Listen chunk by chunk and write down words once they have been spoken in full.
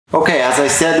Okay, as I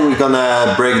said, we're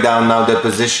gonna break down now the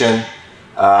position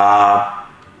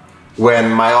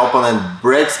when my opponent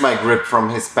breaks my grip from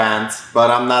his pants, but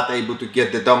I'm not able to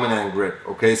get the dominant grip.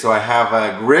 Okay, so I have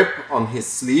a grip on his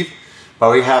sleeve,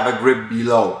 but we have a grip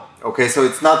below. Okay, so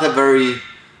it's not a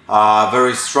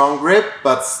very strong grip,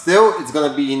 but still it's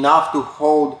gonna be enough to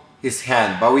hold his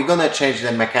hand. But we're gonna change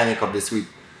the mechanic of the sweep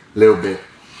a little bit.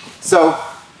 So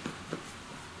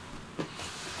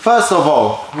first of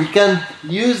all, we can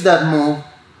use that move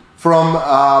from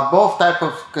both type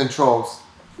of controls.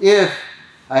 If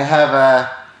I have a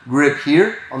grip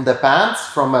here on the pants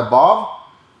from above,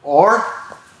 or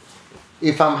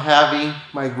if I'm having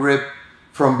my grip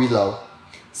from below.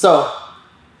 So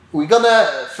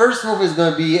first move is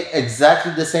gonna be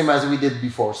exactly the same as we did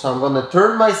before. So I'm gonna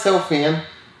turn myself in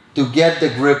to get the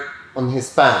grip on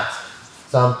his pants.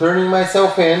 So I'm turning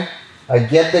myself in, I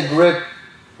get the grip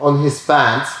on his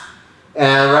pants,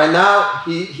 and right now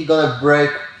he gonna break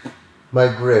my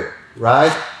grip,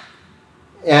 right?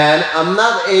 And I'm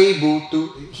not able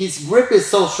to, his grip is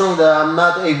so strong that I'm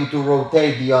not able to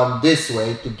rotate the arm this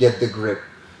way to get the grip.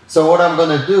 So what I'm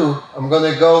gonna do, I'm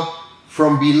gonna go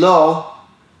from below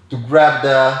to grab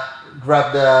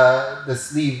the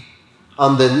sleeve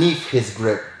underneath his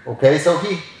grip, okay? So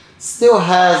he still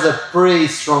has a pretty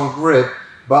strong grip,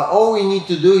 but all we need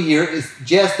to do here is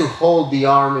just to hold the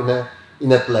arm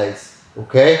in a place,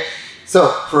 okay?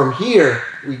 So from here,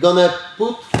 we're gonna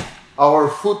put our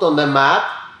foot on the mat,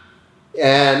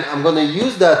 and I'm gonna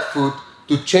use that foot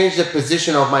to change the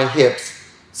position of my hips.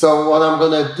 So what I'm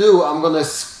gonna do, I'm gonna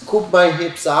scoop my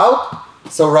hips out.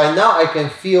 So right now I can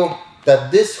feel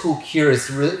that this hook here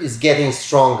is getting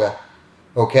stronger,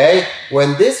 okay?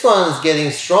 When this one is getting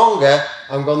stronger,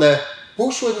 I'm gonna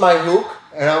push with my hook,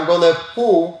 and I'm gonna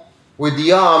pull with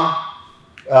the arm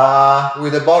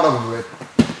with the bottom grip.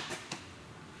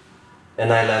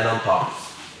 And I land on top.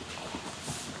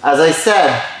 As I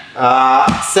said,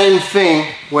 same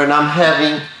thing when I'm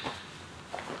having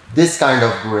this kind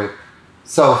of grip.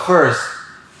 So first,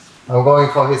 I'm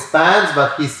going for his pants,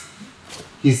 but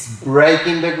he's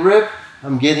breaking the grip.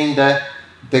 I'm getting the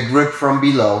grip from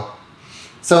below.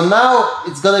 So now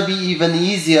it's gonna be even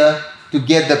easier to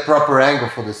get the proper angle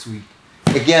for the sweep.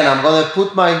 Again, I'm gonna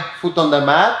put my foot on the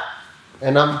mat,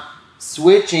 and I'm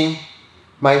switching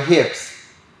my hips.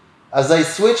 As I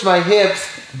switch my hips,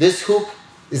 this hook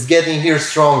is getting here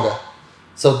stronger.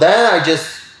 So then I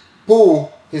just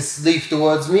pull his sleeve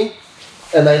towards me,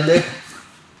 and I lift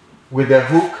with the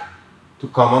hook to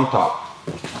come on top.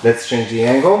 Let's change the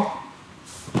angle.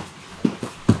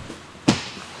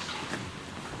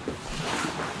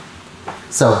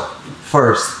 So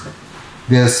first,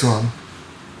 this one.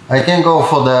 I can go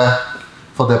for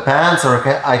the pants, or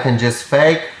I can just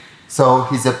fake. So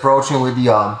he's approaching with the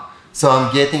arm. So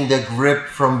I'm getting the grip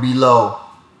from below,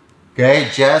 okay?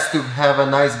 Just to have a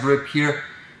nice grip here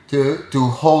to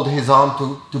hold his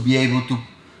arm to be able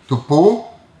to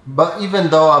pull. But even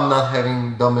though I'm not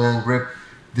having dominant grip,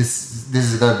 this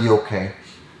is gonna be okay.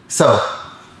 So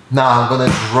now I'm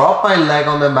gonna drop my leg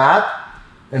on the mat,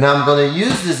 and I'm gonna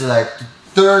use this leg to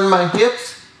turn my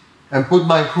hips and put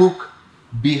my hook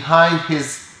behind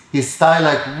his thigh,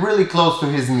 like really close to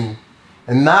his knee.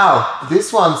 And now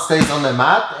this one stays on the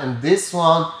mat, and this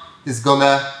one is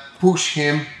gonna push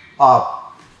him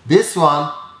up. This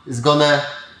one is gonna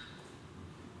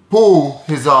pull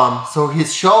his arm, so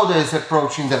his shoulder is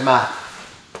approaching the mat.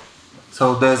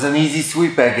 So there's an easy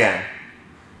sweep again,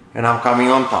 and I'm coming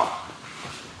on top.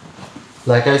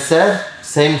 Like I said,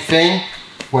 same thing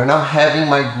when I'm having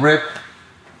my grip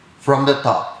from the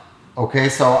top. Okay,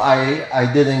 so I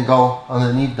didn't go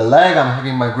underneath the leg, I'm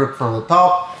having my grip from the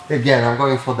top. Again, I'm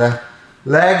going for the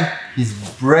leg, he's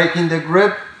breaking the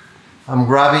grip, I'm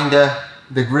grabbing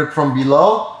the grip from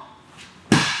below,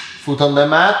 foot on the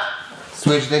mat,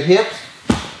 switch the hips,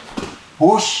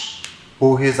 push,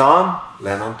 pull his arm,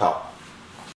 land on top.